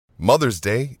Mother's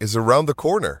Day is around the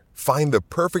corner. Find the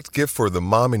perfect gift for the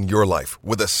mom in your life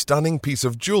with a stunning piece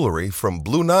of jewelry from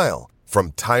Blue Nile.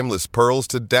 From timeless pearls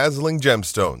to dazzling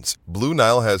gemstones, Blue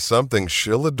Nile has something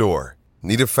she'll adore.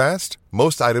 Need it fast?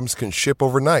 Most items can ship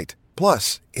overnight.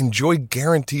 Plus, enjoy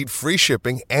guaranteed free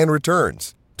shipping and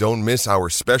returns. Don't miss our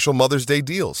special Mother's Day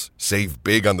deals. Save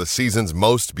big on the season's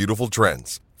most beautiful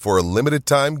trends. For a limited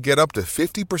time, get up to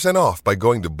 50% off by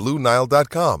going to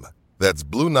BlueNile.com. That's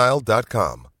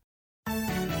BlueNile.com.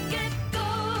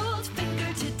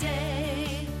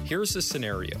 Here's the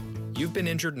scenario. You've been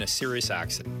injured in a serious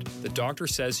accident. The doctor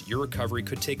says your recovery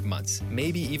could take months,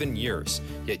 maybe even years,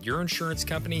 yet your insurance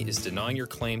company is denying your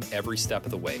claim every step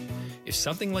of the way. If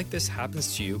something like this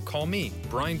happens to you, call me,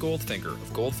 Brian Goldfinger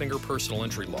of Goldfinger Personal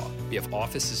Injury Law. We have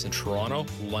offices in Toronto,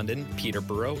 London,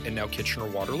 Peterborough, and now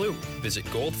Kitchener-Waterloo. Visit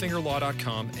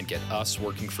goldfingerlaw.com and get us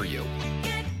working for you.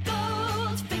 Get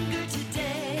Goldfinger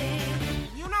today.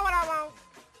 You know what I want?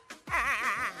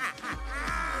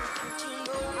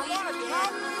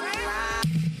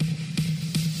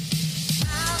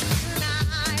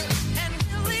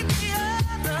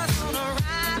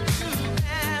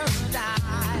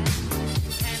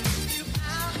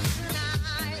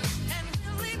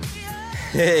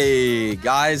 Hey,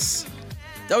 guys.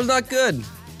 That was not good.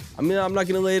 I mean, I'm not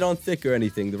going to lay it on thick or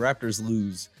anything. The Raptors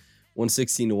lose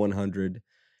 116-100.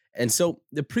 And so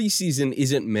the preseason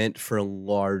isn't meant for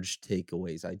large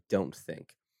takeaways, I don't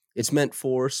think. It's meant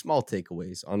for small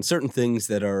takeaways on certain things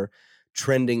that are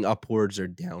trending upwards or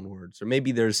downwards. Or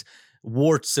maybe there's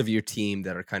warts of your team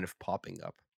that are kind of popping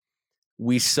up.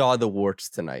 We saw the warts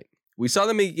tonight. We saw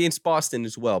them against Boston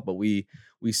as well, but we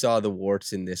saw the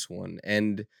warts in this one.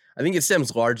 And I think it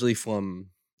stems largely from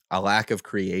a lack of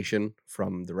creation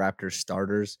from the Raptors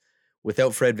starters.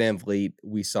 Without Fred VanVleet,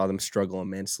 we saw them struggle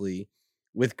immensely.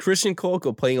 With Christian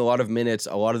Koloko playing a lot of minutes,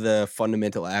 a lot of the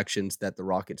fundamental actions that the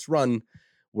Rockets run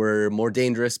were more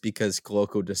dangerous because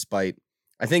Koloko, despite,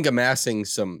 I think, amassing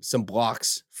some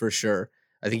blocks for sure.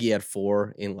 I think he had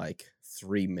 4 in like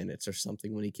 3 minutes or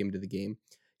something when he came to the game.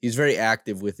 He was very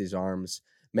active with his arms,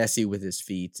 messy with his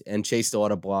feet, and chased a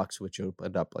lot of blocks, which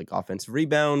opened up like offensive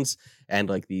rebounds and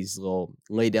like these little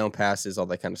lay down passes, all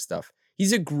that kind of stuff.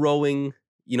 He's a growing,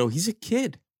 he's a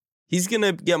kid. He's going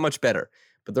to get much better.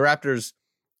 But the Raptors,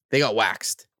 they got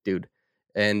waxed, dude.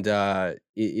 And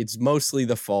it's mostly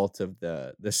the fault of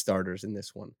the starters in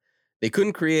this one. They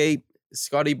couldn't create.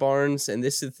 Scotty Barnes, and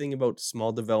this is the thing about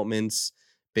small developments,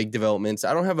 big developments.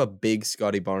 I don't have a big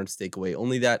Scotty Barnes takeaway,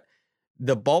 only that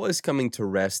the ball is coming to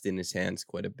rest in his hands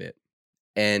quite a bit.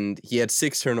 And he had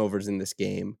 6 turnovers in this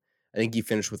game. I think he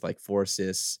finished with like 4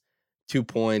 assists, 2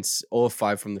 points, 0 of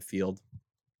 5 from the field.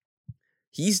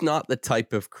 He's not the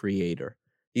type of creator.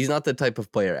 He's not the type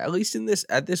of player, at least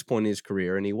at this point in his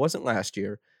career, and he wasn't last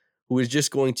year, who is just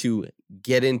going to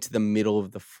get into the middle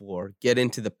of the floor, get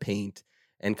into the paint,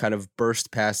 and kind of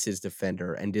burst past his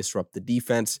defender and disrupt the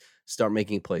defense, start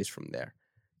making plays from there.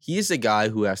 He is a guy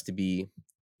who has to be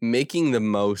making the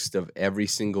most of every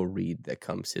single read that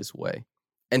comes his way.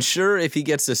 And sure, if he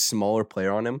gets a smaller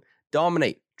player on him,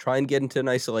 dominate. Try and get into an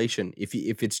isolation. If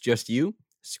it's just you,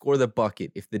 score the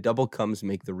bucket. If the double comes,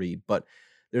 make the read. But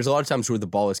there's a lot of times where the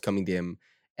ball is coming to him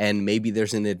and maybe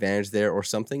there's an advantage there or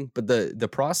something. But the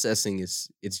processing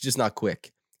it's just not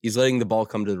quick. He's letting the ball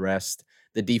come to the rest.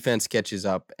 The defense catches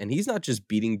up, and he's not just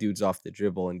beating dudes off the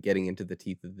dribble and getting into the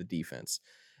teeth of the defense.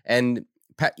 And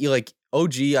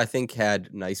OG, I think,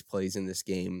 had nice plays in this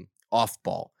game off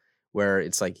ball, where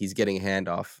it's like he's getting a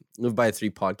handoff. Live by a 3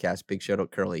 podcast, big shout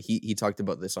out Curly. He talked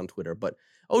about this on Twitter, but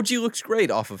OG looks great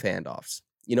off of handoffs.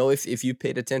 If you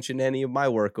paid attention to any of my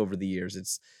work over the years,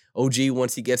 it's OG,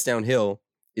 once he gets downhill,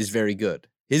 is very good.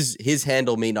 His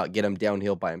handle may not get him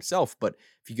downhill by himself, but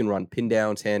if you can run pin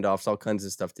downs, handoffs, all kinds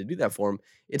of stuff to do that for him,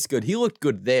 it's good. He looked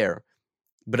good there,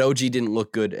 but OG didn't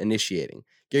look good initiating.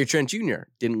 Gary Trent Jr.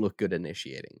 didn't look good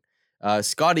initiating.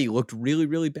 Scotty looked really,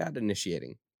 really bad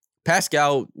initiating.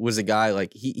 Pascal was a guy,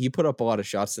 like, he put up a lot of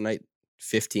shots tonight,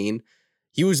 15.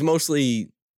 He was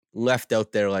mostly left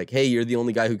out there like, hey, you're the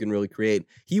only guy who can really create.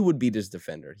 He would beat his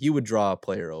defender. He would draw a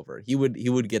player over. He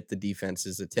would get the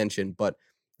defense's attention, but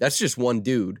that's just one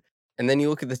dude. And then you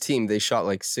look at the team, they shot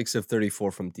like 6 of 34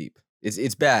 from deep.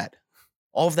 It's bad.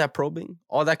 All of that probing,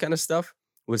 all that kind of stuff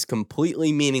was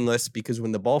completely meaningless because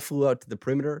when the ball flew out to the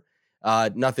perimeter,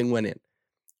 nothing went in.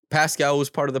 Pascal was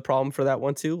part of the problem for that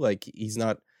one too. Like, he's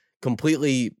not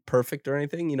completely perfect or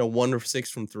anything. 1 of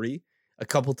 6 from 3. A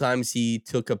couple times he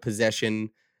took a possession,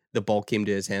 the ball came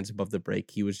to his hands above the break.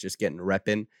 He was just getting a rep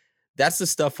in. That's the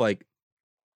stuff, like,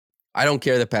 I don't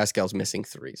care that Pascal's missing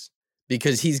threes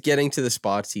because he's getting to the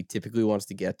spots he typically wants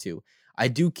to get to. I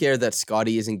do care that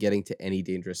Scotty isn't getting to any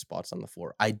dangerous spots on the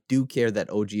floor. I do care that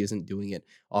OG isn't doing it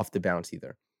off the bounce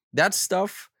either. That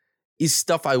stuff is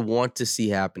stuff I want to see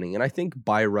happening. And I think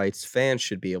by rights fans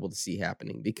should be able to see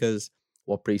happening because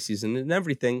while preseason and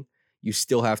everything, you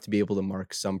still have to be able to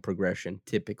mark some progression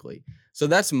typically. So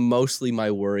that's mostly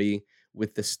my worry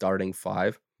with the starting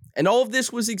five. And all of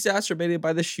this was exacerbated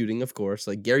by the shooting, of course,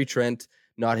 like Gary Trent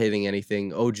not hitting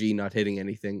anything, OG not hitting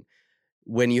anything.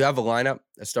 When you have a lineup,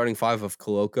 a starting five of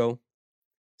Koloko,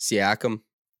 Siakam,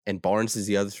 and Barnes is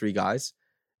the other three guys,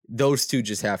 those two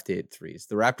just have to hit threes.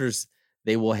 The Raptors,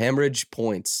 they will hemorrhage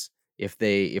points if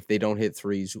they don't hit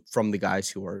threes from the guys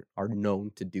who are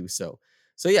known to do so.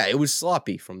 So yeah, it was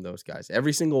sloppy from those guys.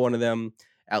 Every single one of them,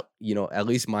 at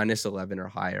least minus 11 or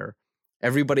higher.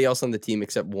 Everybody else on the team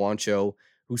except Juancho,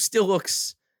 who still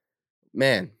looks,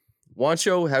 man,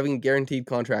 Juancho having a guaranteed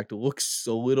contract looks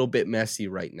a little bit messy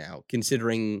right now,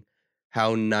 considering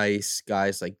how nice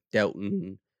guys like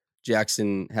Delton,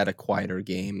 Jackson had a quieter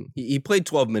game. He played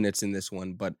 12 minutes in this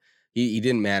one, but he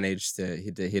didn't manage to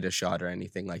hit a shot or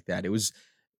anything like that.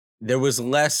 There was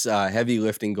less heavy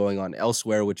lifting going on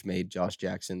elsewhere, which made Josh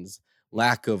Jackson's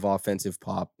lack of offensive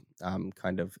pop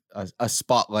kind of a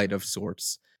spotlight of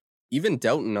sorts. Even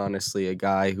Delton, honestly, a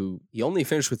guy who he only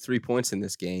finished with 3 points in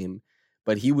this game,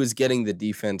 but he was getting the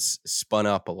defense spun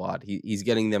up a lot. He's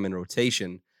getting them in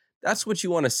rotation. That's what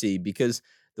you want to see because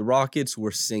the Rockets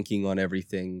were sinking on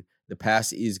everything. The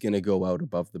pass is going to go out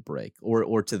above the break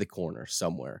or to the corner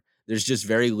somewhere. There's just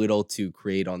very little to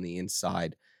create on the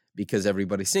inside because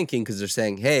everybody's sinking because they're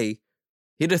saying, hey,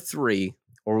 hit a three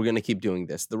or we're going to keep doing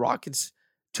this. The Rockets,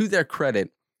 to their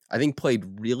credit, I think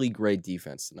played really great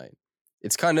defense tonight.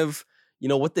 It's kind of,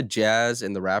 what the Jazz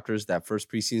and the Raptors, that first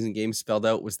preseason game spelled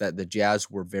out was that the Jazz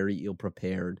were very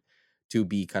ill-prepared to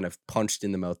be kind of punched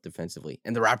in the mouth defensively.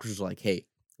 And the Raptors were like, hey,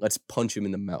 let's punch him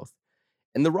in the mouth.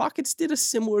 And the Rockets did a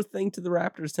similar thing to the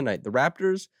Raptors tonight. The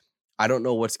Raptors, I don't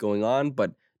know what's going on,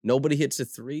 but nobody hits a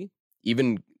three.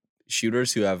 Even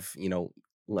shooters who have,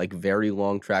 like very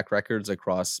long track records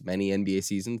across many NBA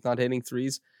seasons not hitting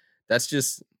threes. That's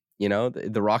just,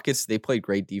 the Rockets, they played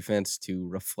great defense to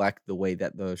reflect the way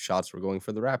that the shots were going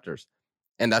for the Raptors.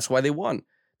 And that's why they won.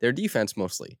 Their defense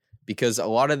mostly. Because a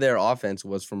lot of their offense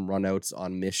was from runouts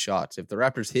on missed shots. If the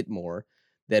Raptors hit more,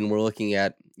 then we're looking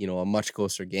at, a much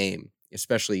closer game,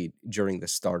 especially during the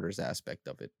starters aspect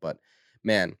of it. But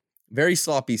man, very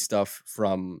sloppy stuff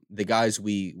from the guys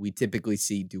we typically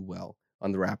see do well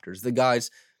on the Raptors. The guys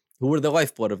who were the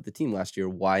lifeblood of the team last year.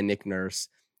 Why Nick Nurse,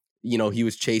 he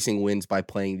was chasing wins by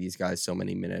playing these guys so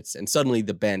many minutes. And suddenly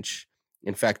the bench,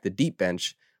 in fact, the deep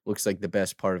bench, looks like the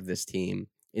best part of this team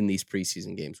in these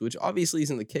preseason games, which obviously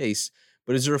isn't the case,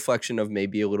 but is a reflection of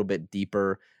maybe a little bit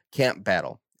deeper camp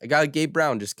battle. A guy like Gabe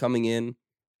Brown just coming in,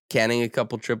 canning a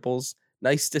couple triples.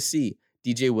 Nice to see.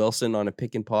 DJ Wilson on a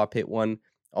pick and pop hit one.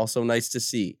 Also nice to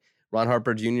see. Ron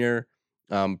Harper Jr.,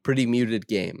 pretty muted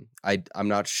game. I'm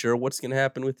not sure what's going to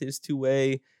happen with his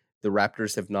two-way. The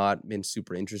Raptors have not been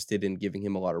super interested in giving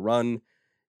him a lot of run.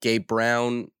 Gabe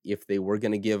Brown, if they were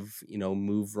going to give,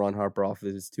 move Ron Harper off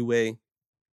of his two-way,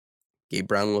 Gabe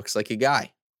Brown looks like a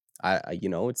guy. I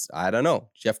don't know.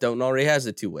 Jeff Doughton already has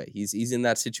a two-way. He's in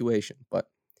that situation, but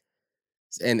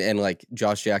and like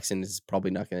Josh Jackson is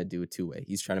probably not going to do a two-way.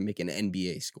 He's trying to make an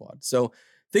NBA squad. So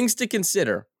things to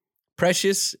consider.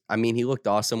 Precious, he looked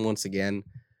awesome once again.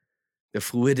 The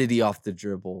fluidity off the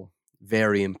dribble,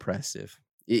 very impressive.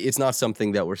 It's not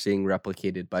something that we're seeing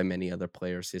replicated by many other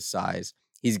players his size.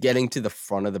 He's getting to the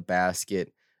front of the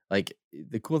basket. Like,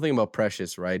 the cool thing about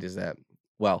Precious, right, is that,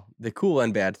 well, the cool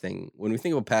and bad thing, when we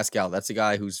think about Pascal, that's a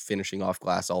guy who's finishing off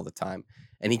glass all the time.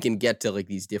 And he can get to, like,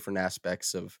 these different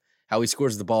aspects of how he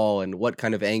scores the ball and what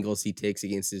kind of angles he takes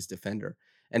against his defender.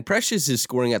 And Precious is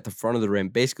scoring at the front of the rim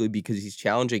basically because he's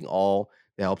challenging all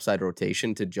the help side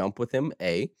rotation to jump with him,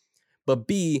 A. But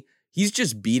B, he's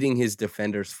just beating his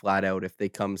defenders flat out if they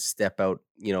come step out,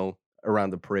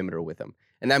 around the perimeter with him.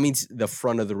 And that means the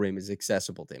front of the rim is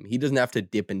accessible to him. He doesn't have to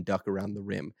dip and duck around the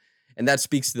rim. And that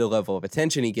speaks to the level of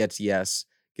attention he gets, yes,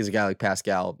 because a guy like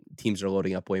Pascal, teams are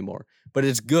loading up way more. But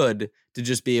it's good to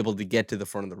just be able to get to the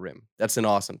front of the rim. That's an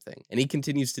awesome thing. And he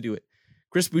continues to do it.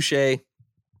 Chris Boucher,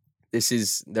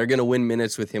 they're going to win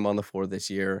minutes with him on the floor this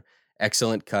year.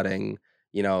 Excellent cutting.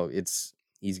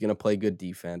 He's going to play good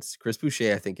defense. Chris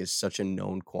Boucher, I think, is such a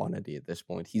known quantity at this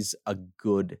point. He's a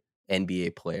good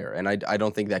NBA player, and I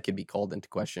don't think that could be called into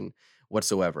question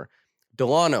whatsoever.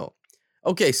 Delano.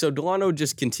 Okay, so Delano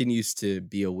just continues to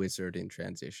be a wizard in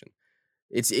transition.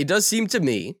 It does seem to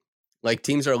me like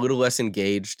teams are a little less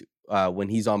engaged when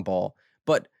he's on ball,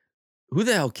 but who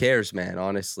the hell cares, man,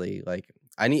 honestly? Like,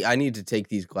 I need to take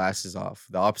these glasses off,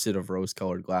 the opposite of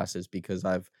rose-colored glasses, because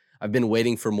I've been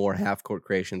waiting for more half-court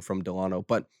creation from Delano.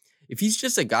 But if he's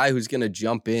just a guy who's going to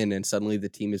jump in and suddenly the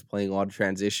team is playing a lot of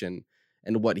transition,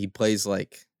 and he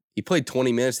played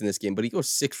 20 minutes in this game, but he goes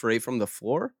 6 for 8 from the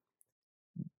floor,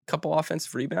 couple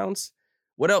offensive rebounds.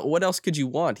 What else could you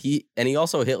want? He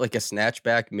also hit like a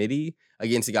snatchback midi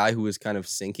against a guy who was kind of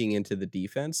sinking into the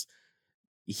defense.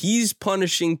 He's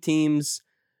punishing teams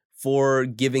for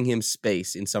giving him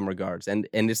space in some regards. And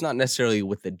it's not necessarily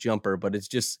with the jumper, but it's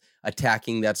just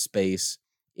attacking that space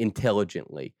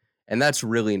intelligently. And that's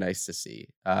really nice to see.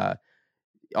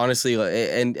 Honestly,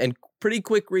 and pretty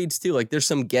quick reads too. Like there's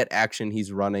some get action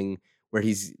he's running where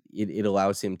it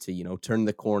allows him to, turn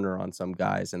the corner on some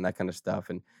guys and that kind of stuff.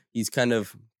 And he's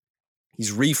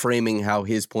reframing how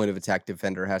his point of attack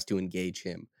defender has to engage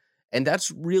him. And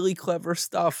that's really clever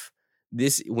stuff.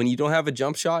 When you don't have a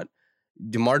jump shot,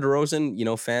 DeMar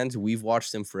DeRozan, fans, we've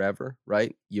watched him forever,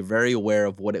 right? You're very aware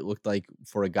of what it looked like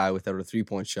for a guy without a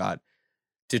 3-point shot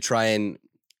to try and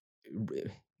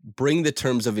bring the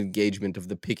terms of engagement of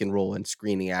the pick and roll and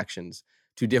screening actions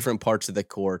to different parts of the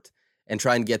court and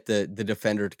try and get the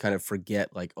defender to kind of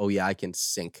forget like, oh yeah, I can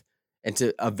sink, and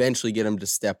to eventually get him to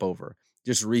step over,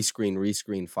 just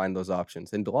rescreen, find those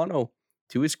options. And Delano,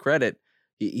 to his credit,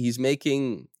 he's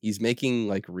making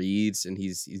like reads, and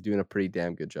he's doing a pretty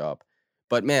damn good job.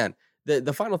 But man,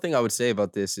 the final thing I would say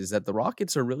about this is that the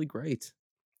Rockets are really great.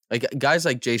 Like guys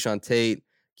like Jayshawn Tate,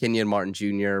 Kenyon Martin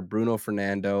Jr., Bruno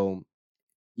Fernando,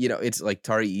 it's like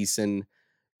Tari Eason,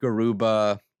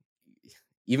 Garuba,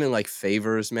 even like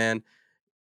Favors, man.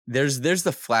 There's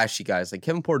the flashy guys like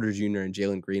Kevin Porter Jr. and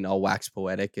Jalen Green. I'll wax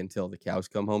poetic until the cows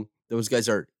come home. Those guys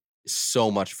are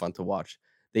so much fun to watch.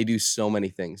 They do so many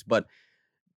things. But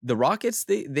the Rockets,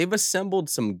 they've assembled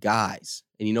some guys,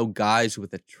 and guys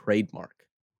with a trademark.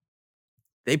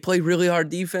 They play really hard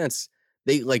defense.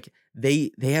 They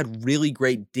had really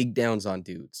great dig downs on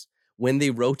dudes. When they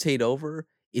rotate over,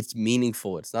 it's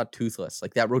meaningful. It's not toothless.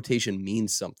 Like that rotation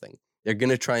means something. They're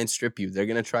going to try and strip you. They're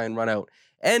going to try and run out.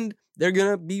 And they're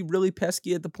going to be really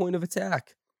pesky at the point of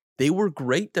attack. They were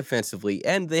great defensively.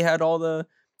 And they had all the,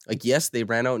 yes, they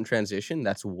ran out in transition.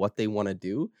 That's what they want to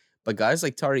do. But guys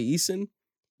like Tari Eason,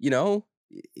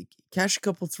 catch a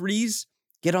couple threes,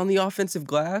 get on the offensive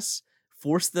glass,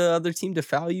 force the other team to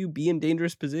foul you, be in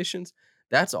dangerous positions.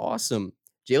 That's awesome.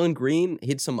 Jalen Green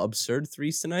hit some absurd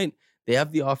threes tonight. They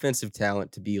have the offensive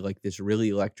talent to be like this really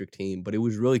electric team, but it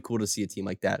was really cool to see a team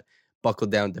like that buckle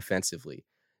down defensively.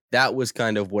 That was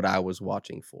kind of what I was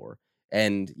watching for.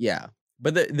 And yeah,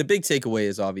 but the big takeaway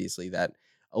is obviously that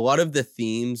a lot of the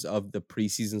themes of the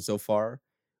preseason so far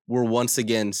were once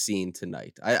again seen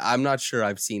tonight. I'm not sure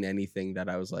I've seen anything that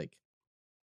I was like,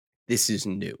 this is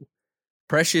new.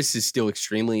 Precious is still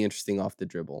extremely interesting off the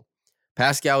dribble.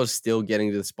 Pascal is still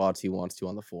getting to the spots he wants to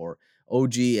on the floor.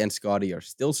 OG and Scotty are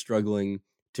still struggling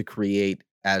to create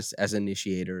as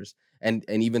initiators. And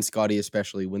even Scotty,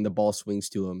 especially when the ball swings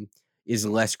to him, is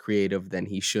less creative than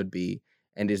he should be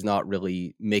and is not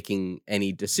really making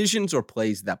any decisions or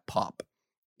plays that pop.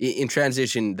 In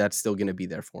transition, that's still going to be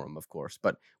there for him, of course,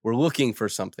 but we're looking for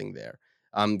something there.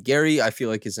 Gary, I feel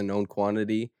like, is a known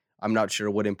quantity. I'm not sure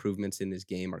what improvements in his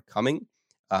game are coming,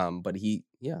 but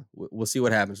we'll see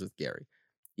what happens with Gary.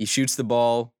 He shoots the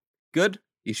ball good.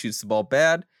 He shoots the ball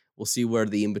bad. We'll see where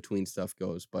the in-between stuff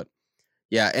goes. But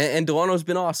yeah, and Delano's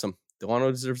been awesome.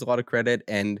 Delano deserves a lot of credit.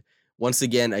 And once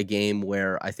again, a game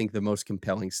where I think the most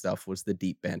compelling stuff was the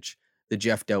deep bench. The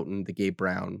Jeff Doughton, the Gabe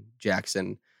Brown,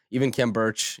 Jackson, even Kem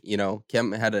Birch.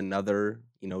 Kem had another,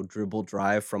 dribble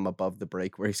drive from above the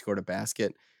break where he scored a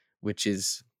basket, which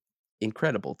is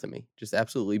incredible to me. Just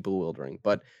absolutely bewildering.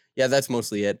 But yeah, that's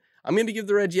mostly it. I'm going to give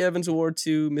the Reggie Evans Award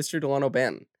to Mr. Delano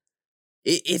Banton.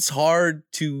 It's hard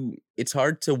to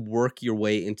work your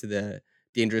way into the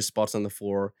dangerous spots on the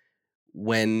floor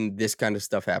when this kind of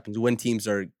stuff happens, when teams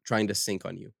are trying to sink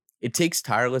on you. It takes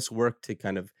tireless work to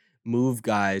kind of move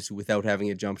guys without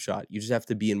having a jump shot. You just have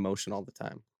to be in motion all the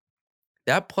time.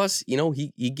 That plus,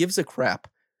 he gives a crap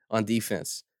on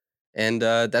defense. And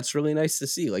that's really nice to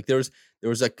see. Like there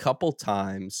was a couple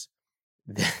times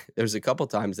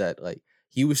that like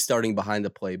he was starting behind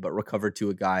the play, but recovered to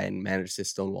a guy and managed to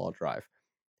stonewall a drive.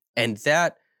 And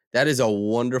that is a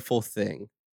wonderful thing.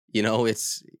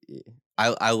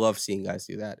 I love seeing guys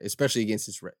do that, especially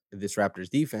against this Raptors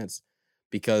defense,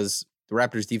 because the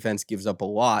Raptors defense gives up a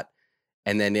lot,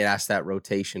 and then it asks that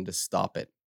rotation to stop it.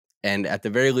 And at the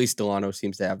very least, Delano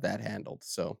seems to have that handled.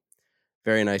 So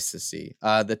very nice to see.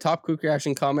 The top quick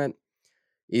reaction comment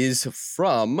is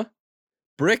from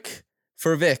Brick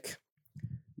for Vic.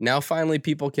 Now finally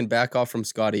people can back off from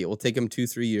Scotty. It will take him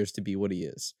 2-3 years to be what he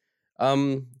is.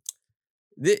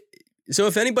 So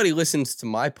if anybody listens to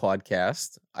my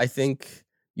podcast, I think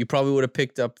you probably would have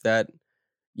picked up that,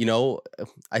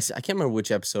 I can't remember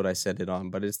which episode I said it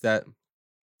on, but it's that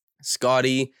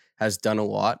Scotty has done a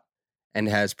lot and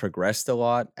has progressed a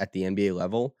lot at the NBA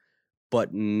level,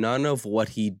 but none of what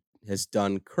he has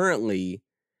done currently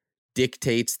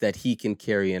dictates that he can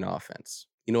carry an offense.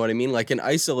 You know what I mean? Like in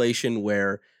isolation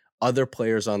where other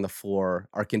players on the floor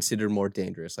are considered more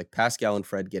dangerous, like Pascal and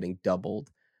Fred getting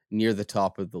doubled near the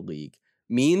top of the league,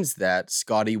 means that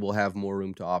Scotty will have more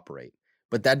room to operate.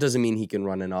 But that doesn't mean he can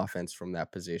run an offense from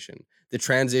that position. The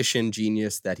transition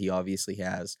genius that he obviously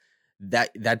has,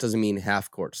 that doesn't mean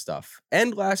half-court stuff.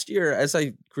 And last year, as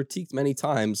I critiqued many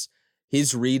times,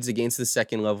 his reads against the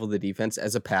second level of the defense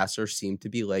as a passer seemed to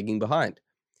be lagging behind.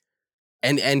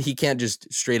 And he can't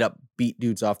just straight up beat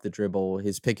dudes off the dribble.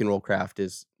 His pick and roll craft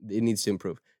it needs to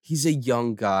improve. He's a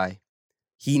young guy.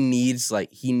 He needs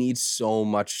so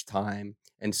much time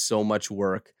and so much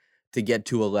work to get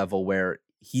to a level where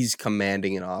he's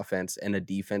commanding an offense and a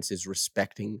defense is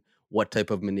respecting what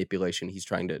type of manipulation he's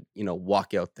trying to,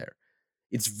 walk out there.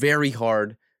 It's very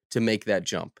hard to make that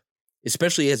jump,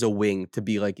 especially as a wing, to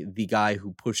be like the guy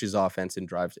who pushes offense and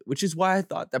drives it, which is why I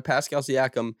thought that Pascal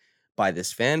Siakam, by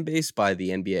this fan base, by the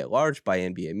NBA at large, by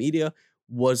NBA media,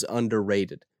 was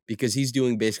underrated because he's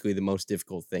doing basically the most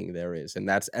difficult thing there is. And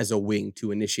that's as a wing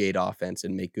to initiate offense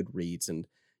and make good reads. And,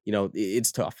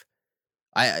 it's tough.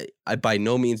 I by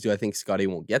no means do I think Scotty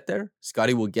won't get there.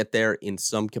 Scotty will get there in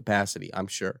some capacity, I'm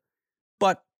sure.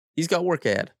 But he's got work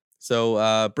ahead.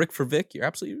 So Brick for Vic,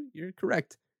 you're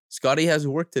correct. Scotty has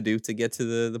work to do to get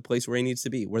to the place where he needs to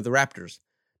be, where the Raptors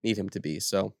need him to be.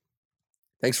 So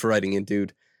thanks for writing in,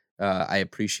 dude. I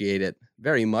appreciate it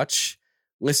very much.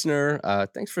 Listener,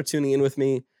 thanks for tuning in with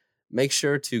me. Make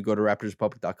sure to go to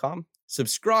raptorsrepublic.com.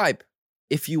 Subscribe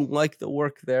if you like the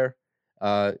work there.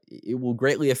 It will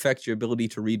greatly affect your ability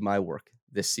to read my work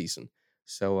this season.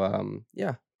 So,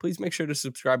 please make sure to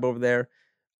subscribe over there.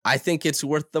 I think it's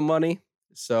worth the money.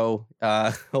 So,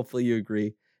 hopefully you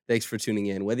agree. Thanks for tuning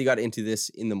in. Whether you got into this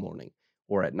in the morning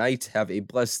or at night, have a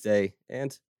blessed day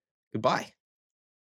and goodbye.